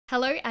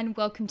Hello and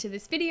welcome to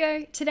this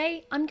video.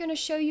 Today I'm going to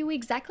show you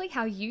exactly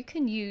how you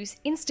can use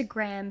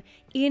Instagram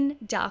in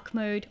dark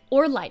mode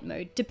or light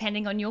mode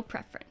depending on your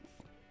preference.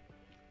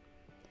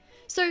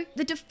 So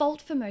the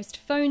default for most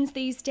phones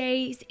these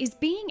days is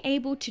being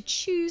able to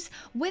choose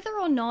whether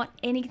or not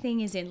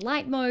anything is in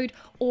light mode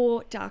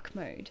or dark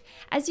mode.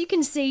 As you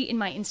can see in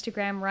my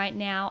Instagram right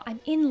now, I'm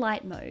in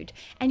light mode,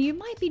 and you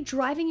might be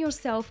driving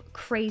yourself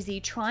crazy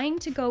trying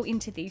to go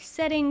into these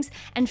settings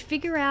and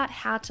figure out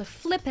how to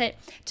flip it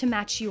to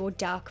match your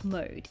dark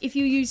mode. If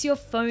you use your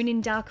phone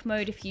in dark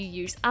mode, if you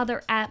use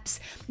other apps,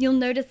 you'll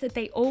notice that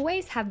they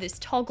always have this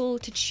toggle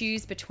to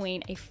choose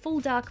between a full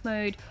dark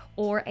mode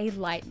or a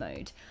light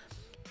mode.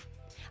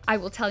 I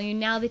will tell you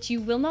now that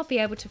you will not be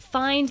able to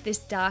find this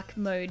dark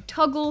mode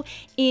toggle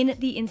in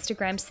the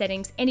Instagram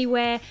settings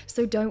anywhere,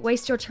 so don't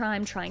waste your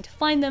time trying to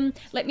find them.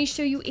 Let me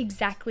show you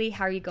exactly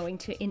how you're going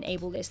to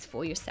enable this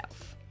for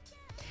yourself.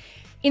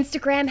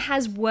 Instagram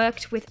has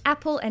worked with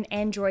Apple and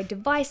Android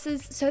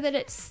devices so that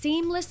it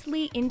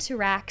seamlessly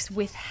interacts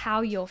with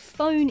how your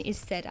phone is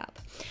set up.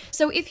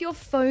 So if your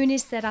phone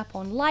is set up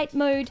on light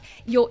mode,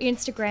 your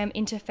Instagram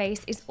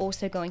interface is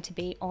also going to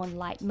be on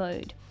light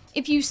mode.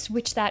 If you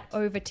switch that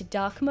over to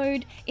dark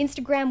mode,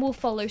 Instagram will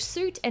follow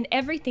suit and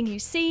everything you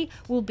see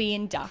will be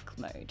in dark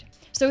mode.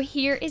 So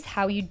here is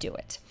how you do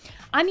it.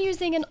 I'm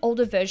using an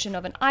older version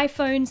of an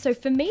iPhone, so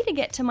for me to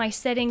get to my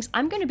settings,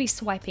 I'm going to be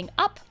swiping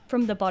up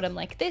from the bottom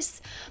like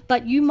this,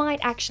 but you might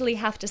actually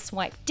have to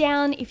swipe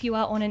down if you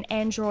are on an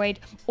Android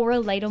or a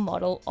later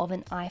model of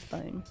an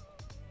iPhone.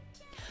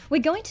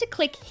 We're going to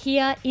click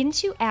here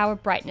into our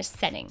brightness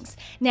settings.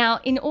 Now,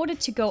 in order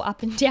to go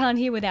up and down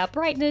here with our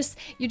brightness,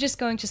 you're just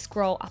going to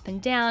scroll up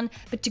and down,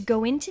 but to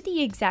go into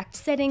the exact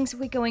settings,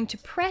 we're going to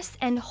press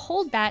and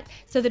hold that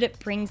so that it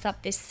brings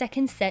up this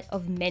second set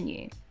of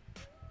menu.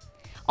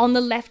 On the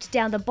left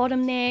down the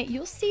bottom there,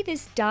 you'll see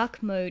this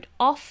dark mode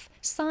off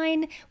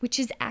sign, which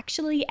is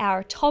actually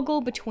our toggle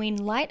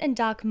between light and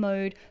dark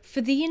mode for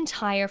the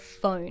entire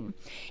phone.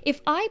 If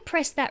I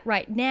press that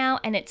right now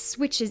and it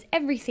switches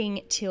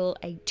everything to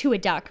a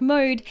dark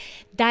mode,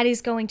 that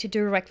is going to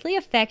directly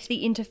affect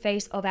the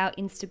interface of our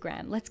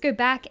Instagram. Let's go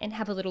back and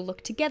have a little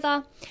look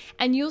together,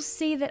 and you'll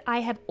see that I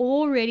have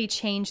already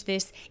changed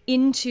this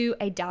into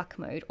a dark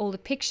mode. All the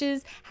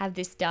pictures have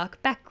this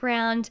dark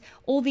background,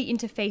 all the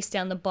interface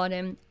down the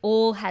bottom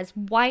all has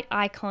white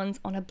icons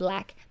on a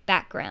black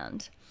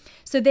background.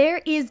 So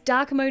there is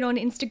dark mode on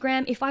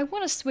Instagram. If I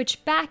want to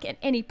switch back at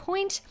any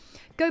point,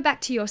 go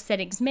back to your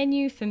settings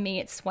menu. For me,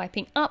 it's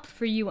swiping up.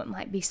 For you, it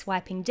might be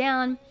swiping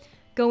down.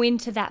 Go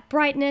into that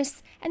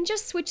brightness and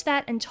just switch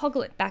that and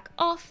toggle it back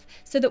off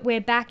so that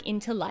we're back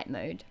into light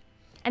mode.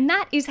 And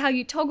that is how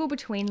you toggle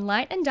between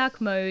light and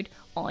dark mode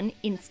on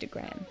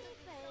Instagram.